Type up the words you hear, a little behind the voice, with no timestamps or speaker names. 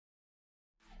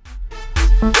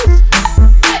And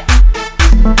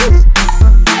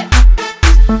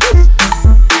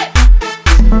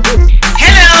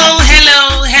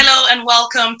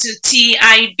welcome to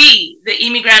TIB, the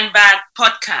Immigrant Bag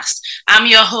Podcast. I'm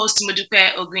your host,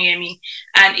 Modupe Ogunyemi.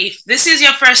 And if this is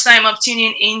your first time of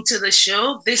tuning into the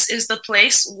show, this is the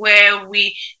place where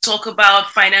we talk about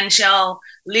financial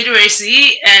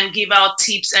literacy and give out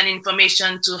tips and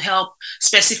information to help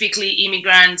specifically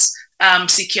immigrants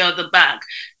secure the bag.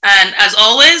 And as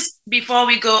always, before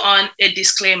we go on, a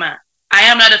disclaimer. I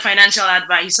am not a financial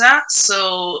advisor,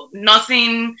 so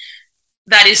nothing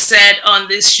that is said on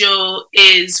this show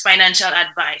is financial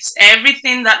advice.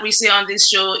 Everything that we say on this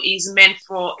show is meant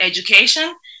for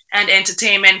education and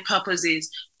entertainment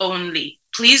purposes only.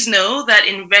 Please know that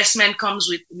investment comes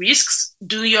with risks.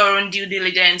 Do your own due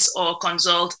diligence or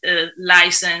consult a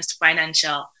licensed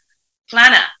financial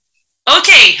planner.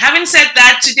 Okay, having said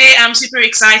that, today I'm super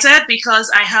excited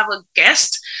because I have a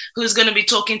guest who's going to be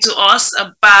talking to us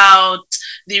about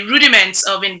the rudiments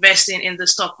of investing in the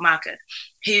stock market.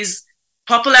 He's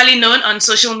popularly known on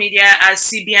social media as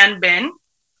CBN Ben.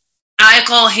 I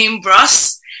call him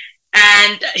Bros,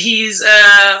 and he's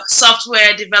a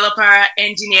software developer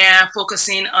engineer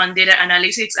focusing on data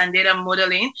analytics and data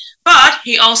modeling, but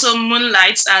he also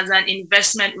moonlights as an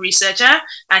investment researcher,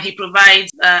 and he provides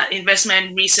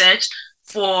investment research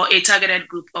for a targeted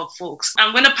group of folks.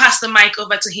 I'm going to pass the mic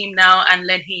over to him now and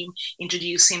let him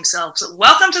introduce himself. So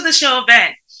welcome to the show,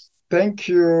 Ben. Thank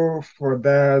you for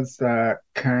that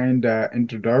kind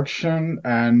introduction.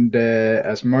 And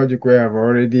as Modupe have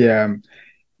already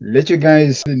let you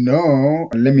guys know,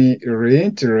 let me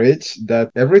reiterate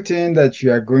that everything that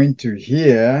you are going to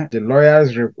hear, the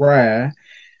lawyers require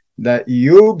that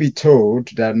you be told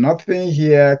that nothing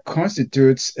here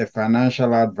constitutes a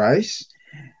financial advice,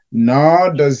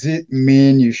 nor does it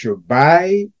mean you should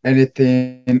buy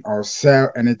anything or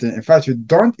sell anything. In fact, you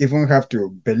don't even have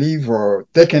to believe or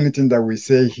take anything that we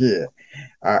say here.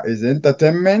 It's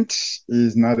entertainment,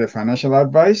 is not a financial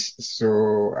advice.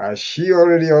 So as she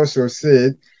already also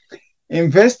said,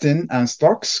 investing and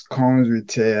stocks comes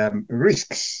with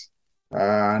risks.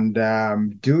 And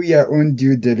do your own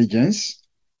due diligence.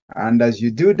 And as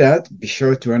you do that, be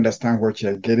sure to understand what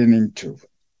you're getting into.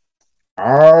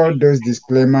 All those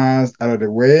disclaimers out of the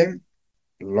way,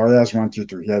 lawyers want you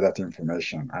to hear that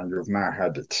information, and you've now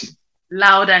heard it.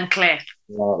 Loud and clear.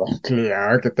 Loud and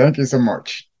clear. Okay, thank you so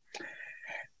much.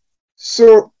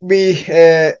 So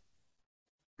Modupe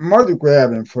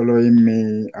have been following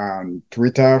me on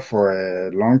Twitter for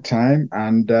a long time,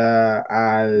 and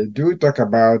I do talk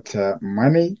about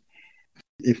money.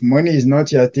 If money is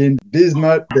not your thing, this is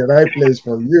not the right place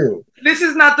for you. This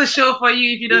is not the show for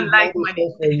you if you don't like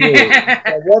money.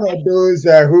 One of those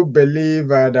who believe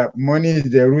that money is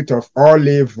the root of all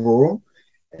evil,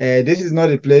 this is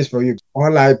not a place for you.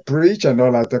 All I preach and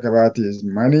all I talk about is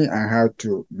money and how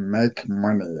to make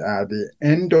money. At the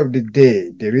end of the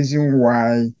day, the reason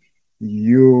why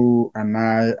you and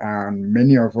I and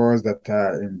many of us that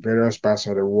are in various parts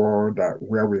of the world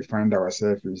where we find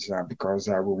ourselves is because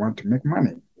we want to make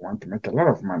money. We want to make a lot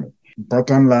of money.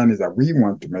 Bottom line is that we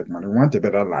want to make money. We want a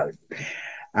better life.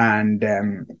 And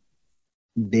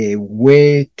the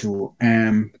way to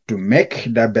make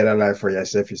that better life for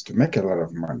yourself is to make a lot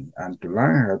of money and to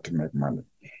learn how to make money.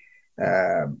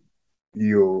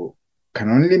 You can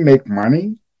only make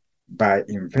money by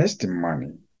investing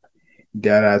money.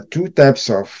 There are two types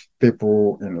of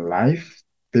people in life,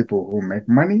 people who make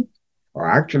money, or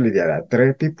actually there are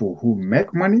three: people who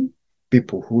make money,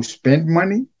 people who spend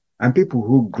money, and people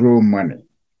who grow money.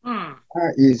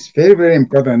 It's very, very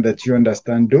important that you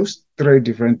understand those three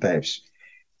different types.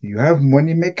 You have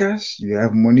money makers, you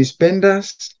have money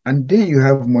spenders, and then you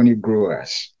have money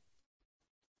growers.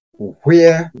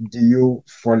 Where do you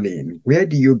fall in? Where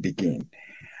do you begin?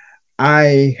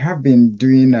 I have been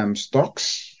doing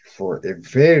stocks for a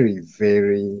very,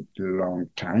 very long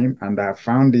time, and I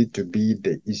found it to be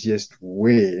the easiest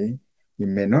way. It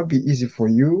may not be easy for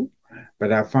you,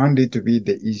 but I found it to be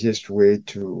the easiest way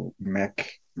to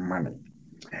make money.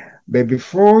 But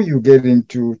before you get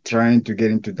into trying to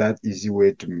get into that easy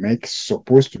way to make,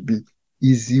 supposed to be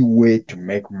easy way to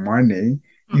make money,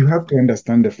 you have to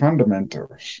understand the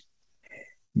fundamentals.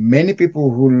 Many people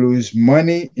who lose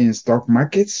money in stock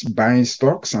markets, buying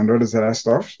stocks and all this other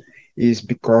stuff, is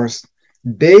because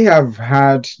they have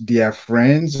had their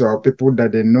friends or people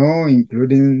that they know,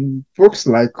 including folks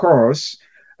like us,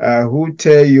 who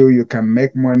tell you can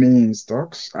make money in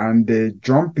stocks, and they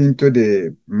jump into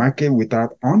the market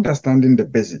without understanding the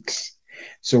basics.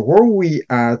 So what we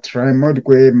are trying,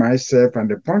 Modupe, myself,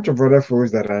 and a bunch of other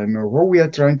folks that I know, what we are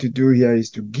trying to do here is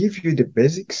to give you the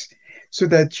basics so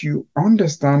that you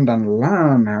understand and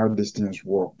learn how these things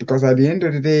work. Because at the end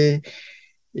of the day,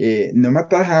 no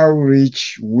matter how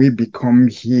rich we become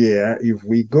here, if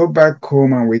we go back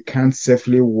home and we can't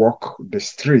safely walk the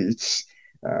streets,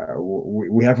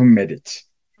 we haven't made it.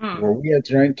 Mm. What we are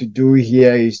trying to do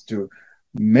here is to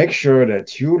make sure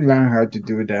that you learn how to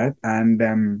do that,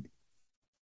 and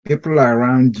people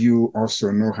around you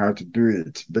also know how to do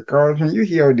it. Because when you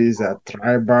hear these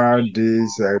tribal,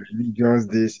 this religious,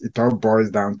 this, it all boils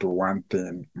down to one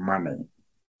thing: money.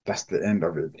 That's the end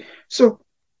of it. So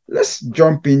let's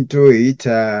jump into it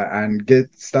and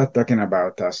start talking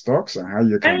about stocks and how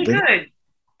you can Very get. good.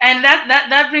 And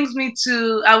that brings me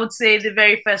to, I would say, the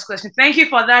very first question. Thank you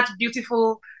for that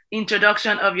beautiful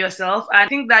introduction of yourself. I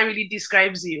think that really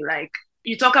describes you. Like,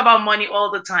 you talk about money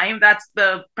all the time. That's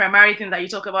the primary thing that you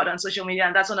talk about on social media,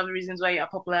 and that's one of the reasons why you're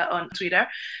popular on Twitter.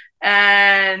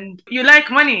 And you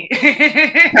like money.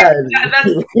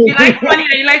 You like money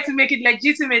and you like to make it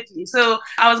legitimately. So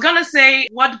I was gonna say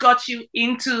what got you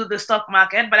into the stock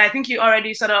market, but I think you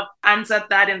already sort of answered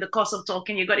that in the course of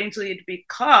talking. You got into it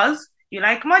because you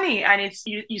like money and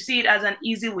you see it as an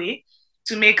easy way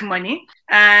to make money.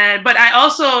 But I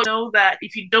also know that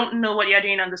if you don't know what you're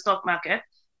doing on the stock market,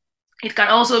 it can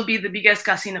also be the biggest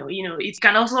casino. It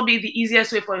can also be the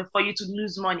easiest way for you to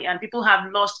lose money. And people have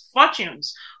lost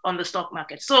fortunes on the stock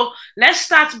market. So let's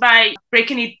start by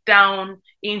breaking it down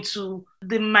into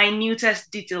the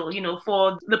minutest detail,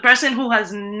 for the person who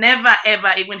has never,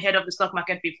 ever even heard of the stock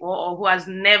market before, or who has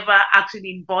never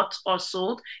actually bought or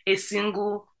sold a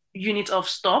single unit of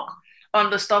stock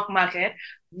on the stock market.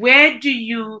 Where do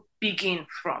you begin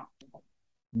from?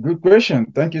 Good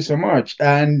question. Thank you so much.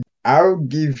 And I'll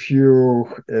give you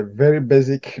a very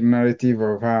basic narrative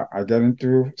of how I got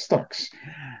into stocks.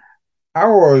 I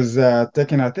was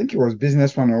taking, I think it was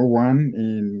Business 101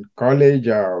 in college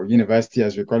or university,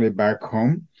 as we call it back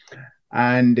home.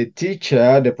 And the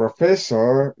teacher, the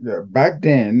professor, back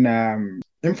then,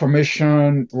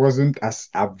 information wasn't as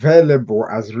available,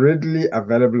 as readily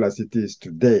available as it is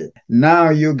today.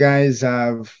 Now you guys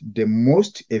have the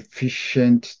most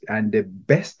efficient and the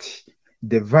best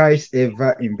device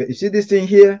ever. You see this thing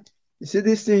here? You see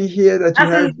this thing here that you That's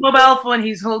his have? mobile phone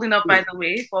he's holding up, by the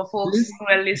way, for folks This, who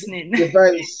are this listening.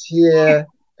 device here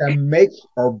can make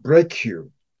or break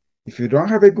you. If you don't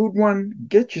have a good one,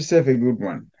 get yourself a good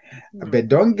one. But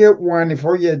don't get one if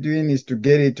all you're doing is to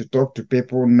get it to talk to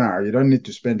people now. You don't need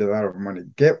to spend a lot of money.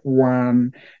 Get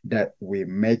one that will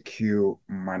make you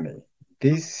money.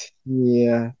 This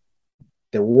here,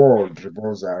 the world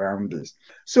revolves around this.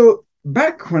 So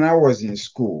back when I was in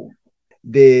school,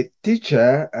 the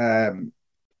teacher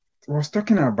was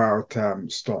talking about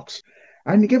stocks,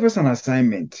 and he gave us an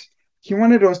assignment. He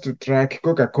wanted us to track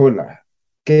Coca-Cola.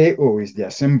 KO is their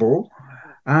symbol.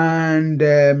 And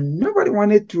nobody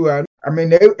wanted to,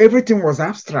 everything was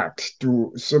abstract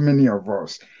to so many of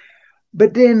us.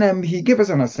 But then he gave us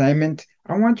an assignment.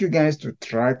 I want you guys to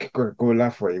track Coca-Cola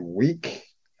for a week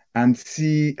and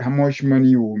see how much money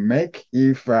you will make,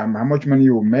 if how much money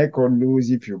you will make or lose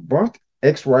if you bought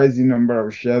XYZ number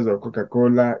of shares of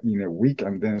Coca-Cola in a week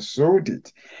and then sold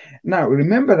it. Now,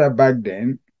 remember that back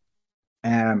then,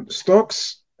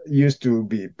 stocks used to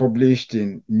be published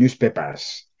in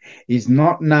newspapers. It's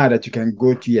not now that you can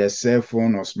go to your cell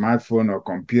phone or smartphone or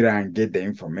computer and get the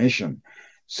information.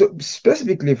 So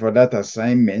specifically for that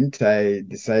assignment, I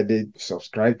decided to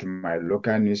subscribe to my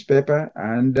local newspaper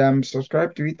and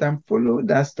subscribe to it and follow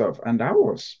that stuff. And I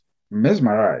was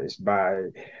mesmerized by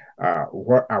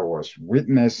what I was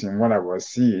witnessing, what I was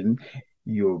seeing.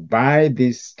 You buy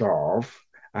this stuff,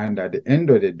 and at the end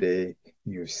of the day,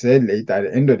 you sell it. At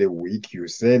the end of the week, you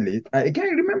sell it. I can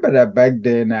remember that back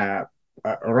then,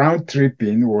 round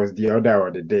tripping was the order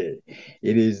of the day.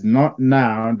 It is not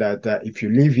now that if you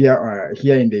live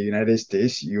here in the United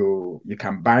States, you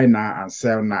can buy now and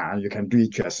sell now, and you can do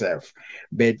it yourself.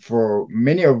 But for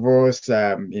many of us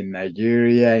in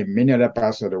Nigeria, in many other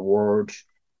parts of the world,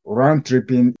 round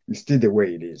tripping is still the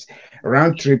way it is.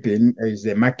 Round tripping is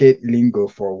the market lingo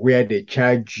for where they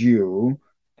charge you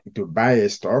to buy a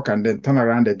stock and then turn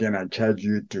around again and charge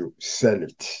you to sell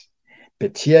it.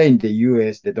 But here in the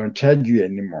US, they don't charge you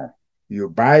anymore. You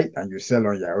buy and you sell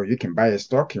on your own. You can buy a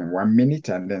stock in 1 minute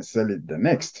and then sell it the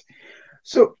next.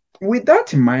 So with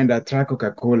that in mind, I tried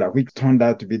Coca-Cola, which turned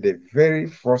out to be the very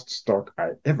first stock I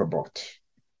ever bought.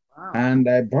 Wow. And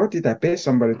I bought it. I paid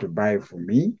somebody to buy it for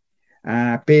me.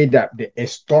 I paid a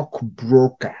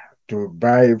stockbroker to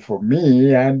buy for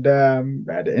me. And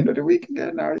at the end of the week,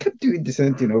 again, I kept doing the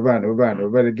same thing over and over and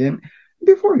over again.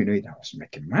 Before you know it, I was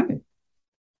making money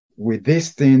with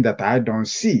this thing that I don't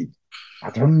see.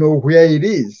 I don't know where it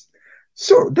is.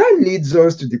 So that leads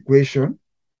us to the question,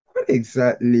 what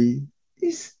exactly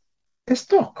is a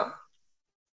stock?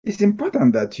 It's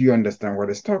important that you understand what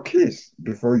a stock is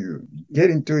before you get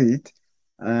into it.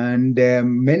 And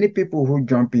many people who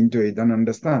jump into it don't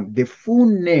understand. The full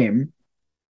name,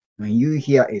 when you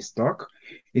hear a stock,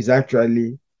 is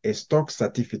actually a stock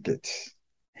certificate.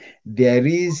 There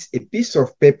is a piece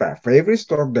of paper for every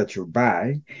stock that you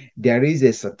buy, there is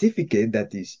a certificate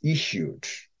that is issued.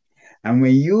 And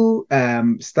when you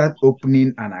start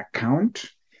opening an account,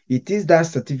 it is that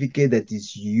certificate that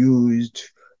is used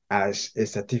as a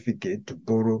certificate to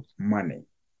borrow money.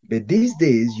 But these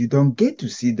days, you don't get to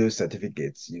see those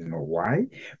certificates. You know why?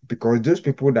 Because those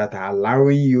people that are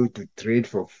allowing you to trade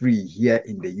for free here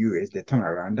in the US, they turn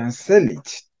around and sell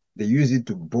it. They use it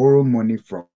to borrow money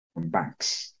from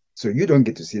banks. So you don't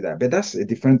get to see that. But that's a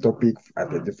different topic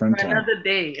at a different time. Another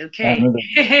day,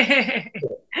 okay?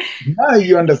 Now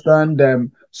you understand.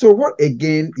 So what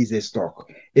again is a stock?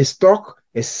 A stock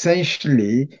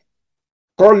essentially,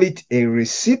 call it a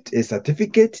receipt, a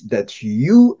certificate that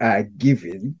you are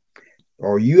given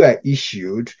or you are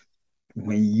issued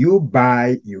when you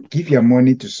buy, you give your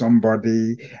money to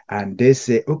somebody and they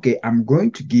say, okay, I'm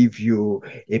going to give you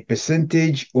a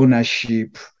percentage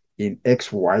ownership in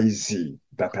XYZ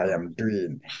that I am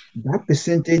doing. That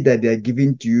percentage that they're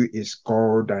giving to you is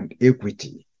called an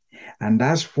equity. And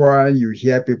that's why you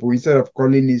hear people, instead of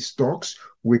calling it stocks,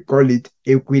 we call it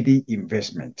equity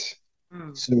investment.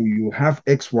 So you have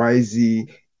XYZ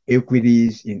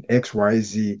equities in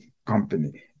XYZ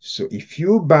company. So if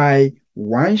you buy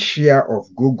one share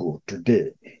of Google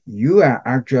today, you are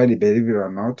actually, believe it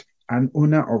or not, an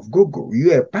owner of Google.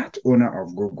 You are a part owner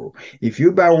of Google. If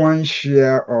you buy one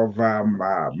share of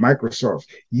Microsoft,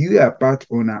 you are a part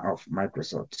owner of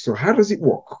Microsoft. So how does it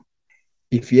work?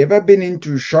 If you ever been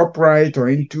into ShopRite or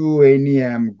into any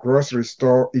grocery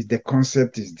store, the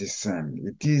concept is the same.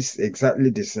 It is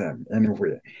exactly the same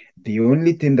anywhere. The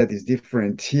only thing that is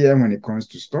different here when it comes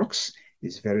to stocks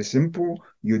is very simple.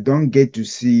 You don't get to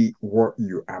see what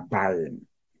you are buying.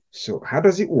 So how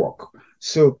does it work?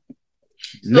 So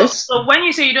when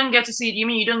you say you don't get to see it, you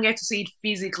mean you don't get to see it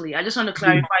physically? I just want to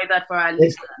clarify that for our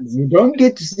listeners. You don't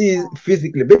get to see it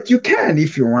physically, but you can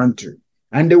if you want to.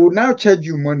 And they will now charge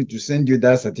you money to send you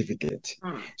that certificate.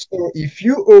 So if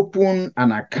you open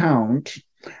an account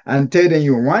and tell them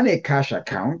you want a cash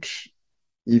account,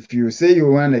 if you say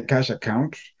you want a cash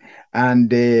account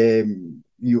and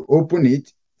you open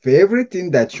it, for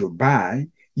everything that you buy,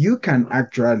 you can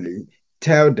actually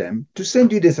tell them to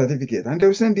send you the certificate and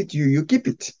they'll send it to you. You keep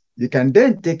it. You can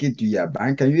then take it to your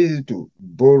bank and use it to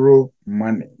borrow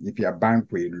money if your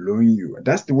bank will loan you.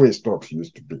 That's the way stocks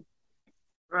used to be.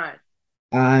 Right.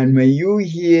 And when you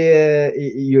hear,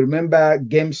 you remember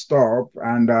GameStop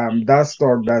and that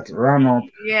stock that ran up.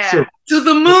 Yeah, so, to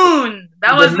the moon.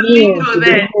 That was the lingo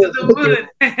there, to the moon.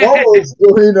 What was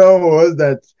going on was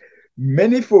that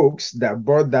many folks that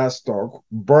bought that stock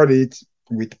bought it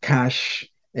with cash,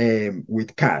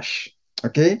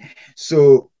 okay?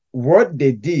 So what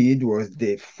they did was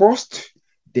they forced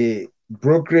the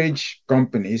brokerage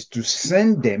companies to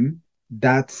send them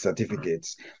that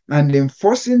certificates, and then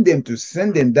forcing them to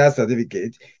send them that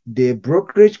certificate, the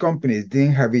brokerage companies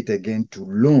didn't have it again to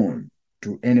loan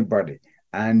to anybody,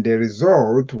 and the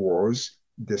result was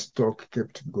the stock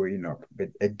kept going up. But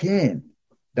again,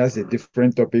 that's a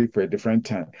different topic for a different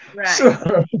time. Right. So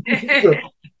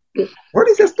what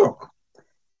is a stock?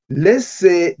 Let's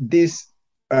say this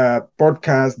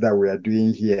podcast that we are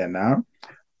doing here now,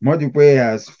 Modipe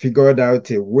has figured out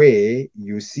a way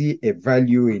you see a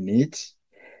value in it.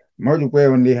 Modipe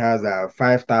only has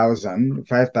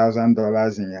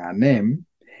 $5,000 in her name.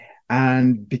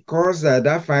 And because that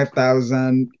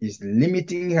 $5,000 is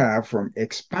limiting her from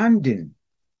expanding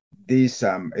this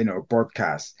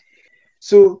podcast.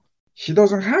 So she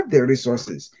doesn't have the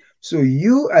resources. So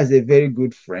you, as a very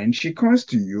good friend, she comes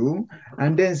to you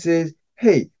and then says,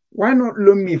 hey, why not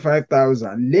loan me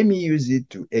 5,000? Let me use it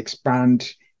to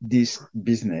expand this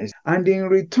business. And in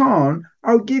return,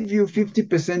 I'll give you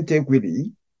 50%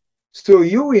 equity. So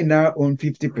you will now own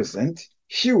 50%.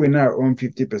 She will now own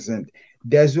 50%.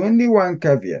 There's only one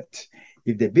caveat.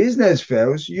 If the business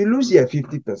fails, you lose your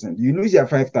 50%. You lose your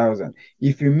 5,000.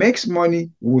 If it makes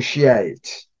money, we'll share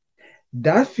it.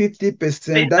 That 50%. Is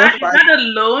that a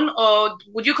loan, or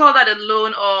would you call that a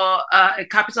loan or a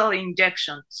capital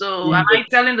injection? So am I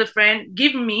telling the friend,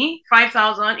 give me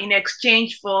 5,000 in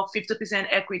exchange for 50%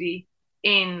 equity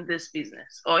in this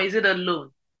business, or is it a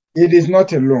loan? It is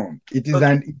not a loan. It is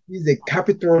it is a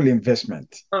capital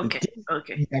investment. Okay.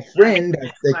 A friend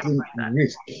is taking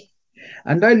risk.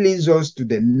 And that leads us to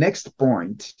the next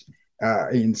point.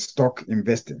 in stock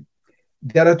investing.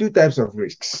 There are two types of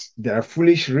risks. There are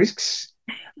foolish risks,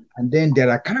 and then there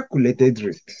are calculated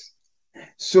risks.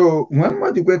 So when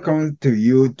Maduke comes to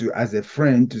you to as a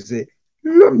friend to say,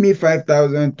 loan me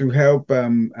 5,000 to help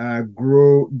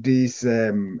grow this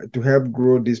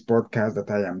podcast that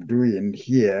I am doing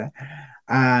here.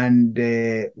 And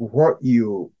what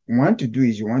you want to do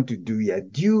is you want to do your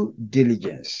due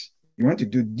diligence. You want to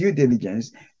do due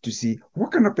diligence to see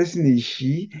what kind of person is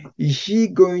she? Is she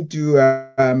going to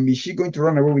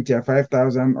run away with your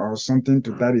 5,000 or something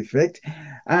to that effect?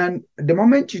 And the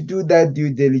moment you do that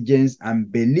due diligence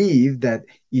and believe that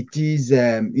it is,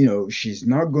 she's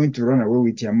not going to run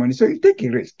away with your money, so you take a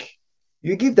risk.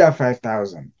 You give that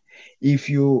 5,000. If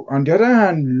you, on the other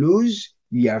hand, lose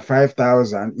your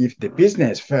 5,000, if the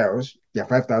business fails, your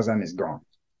 5,000 is gone.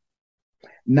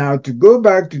 Now, to go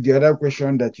back to the other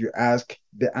question that you asked,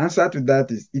 the answer to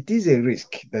that is it is a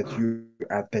risk that you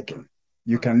are taking.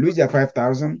 You can lose your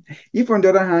 5,000. If, on the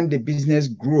other hand, the business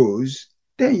grows,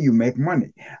 then you make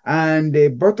money. And the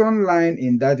bottom line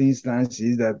in that instance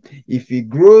is that if it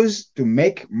grows to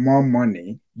make more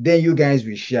money, then you guys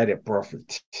will share the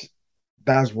profit.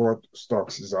 That's what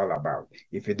stocks is all about.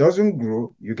 If it doesn't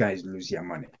grow, you guys lose your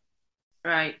money.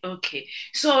 Right. Okay.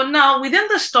 So now within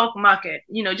the stock market,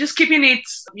 just keeping it,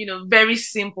 very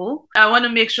simple. I want to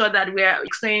make sure that we're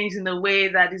explaining it in a way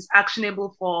that is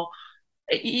actionable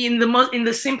in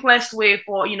the simplest way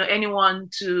for, anyone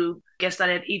to get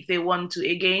started if they want to.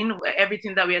 Again,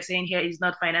 everything that we are saying here is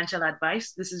not financial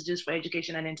advice. This is just for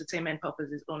education and entertainment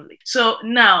purposes only. So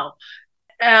now,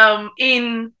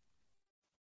 in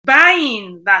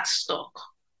buying that stock,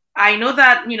 I know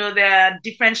that, there are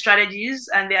different strategies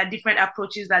and there are different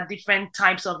approaches that different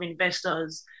types of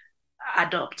investors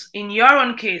adopt. In your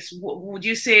own case, would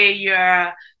you say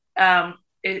you're a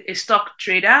stock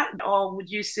trader, or would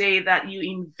you say that you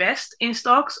invest in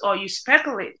stocks or you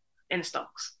speculate in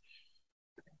stocks?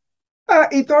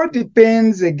 It all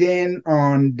depends again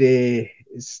on the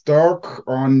stock,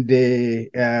 on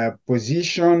the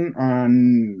position,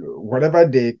 on whatever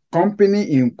the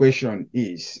company in question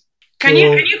is. Can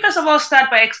you first of all start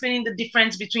by explaining the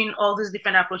difference between all these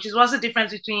different approaches? What's the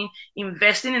difference between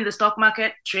investing in the stock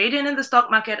market, trading in the stock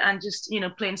market, and just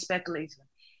plain speculating?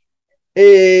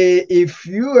 If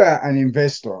you are an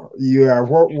investor, you are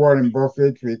what Warren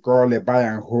Buffett we call a buy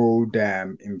and hold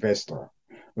investor.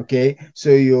 Okay,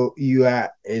 so you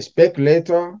are a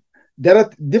speculator. There are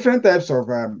different types of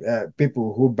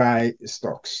people who buy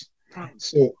stocks.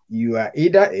 So you are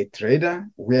either a trader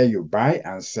where you buy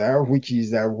and sell, which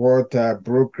is what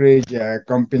brokerage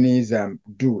companies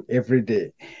do every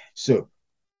day. So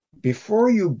before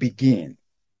you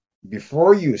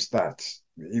start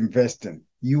investing,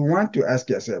 you want to ask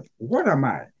yourself, what am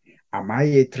I? Am I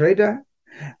a trader?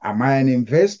 Am I an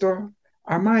investor?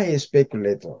 Am I a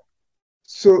speculator?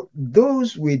 So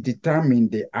those will determine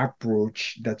the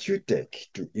approach that you take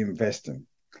to investing.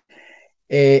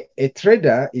 A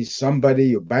trader is somebody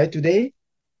you buy today,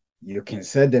 you can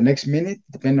sell the next minute,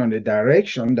 depending on the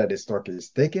direction that the stock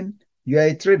is taking. You are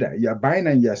a trader. You are buying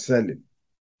and you are selling,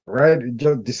 right?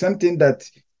 Just the same thing that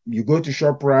you go to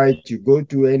ShopRite, you go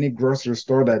to any grocery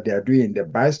store that they are doing, they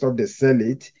buy stuff, they sell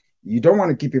it. You don't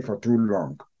want to keep it for too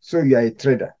long. So you are a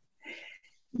trader.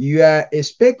 You are a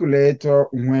speculator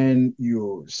when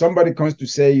somebody comes to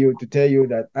tell you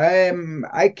that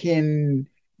I can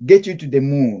get you to the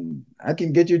moon. I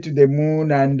can get you to the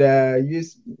moon, and you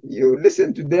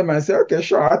listen to them and say, okay,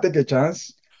 sure, I'll take a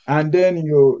chance. And then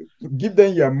you give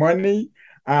them your money,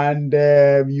 and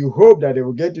you hope that they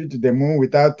will get you to the moon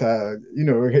without,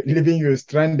 leaving you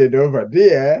stranded over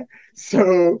there.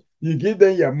 So you give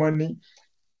them your money.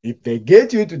 If they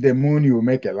get you to the moon, you will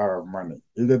make a lot of money.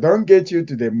 If they don't get you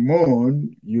to the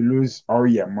moon, you lose all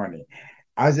your money.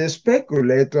 As a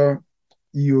speculator,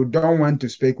 you don't want to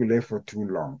speculate for too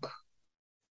long.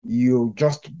 You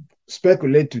just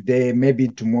speculate today, maybe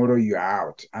tomorrow you're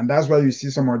out. And that's why you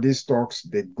see some of these stocks,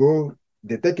 they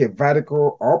take a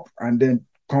vertical up and then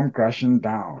come crashing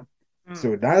down.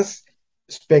 So that's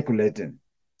speculating.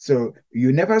 So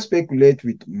you never speculate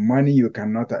with money you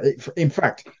cannot. In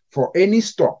fact, for any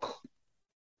stock,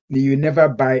 you never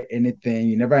buy anything,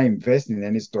 you never invest in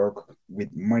any stock with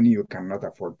money you cannot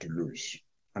afford to lose.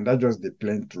 And that's just the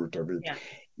plain truth of it. Yeah.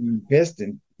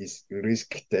 Investing is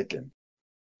risk taking.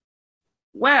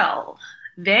 Well,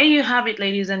 there you have it,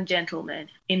 ladies and gentlemen.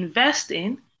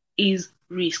 Investing is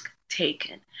risk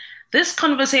taking. This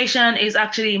conversation is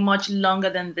actually much longer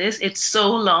than this. It's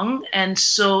so long and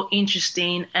so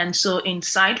interesting and so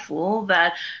insightful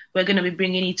that we're going to be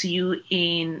bringing it to you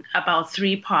in about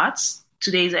 3 parts.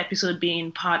 today's episode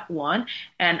being part 1,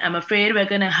 and I'm afraid we're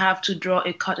going to have to draw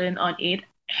a curtain on it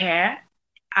here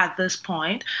at this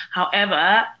point.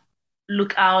 However,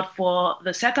 look out for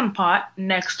the second part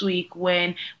next week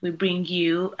when we bring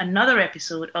you another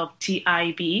episode of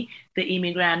TIB, the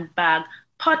Immigrant Bag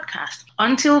Podcast.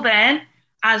 Until then,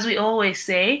 as we always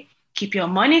say, keep your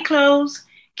money close,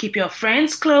 keep your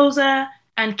friends closer,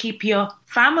 and keep your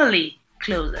family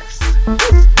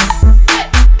closest.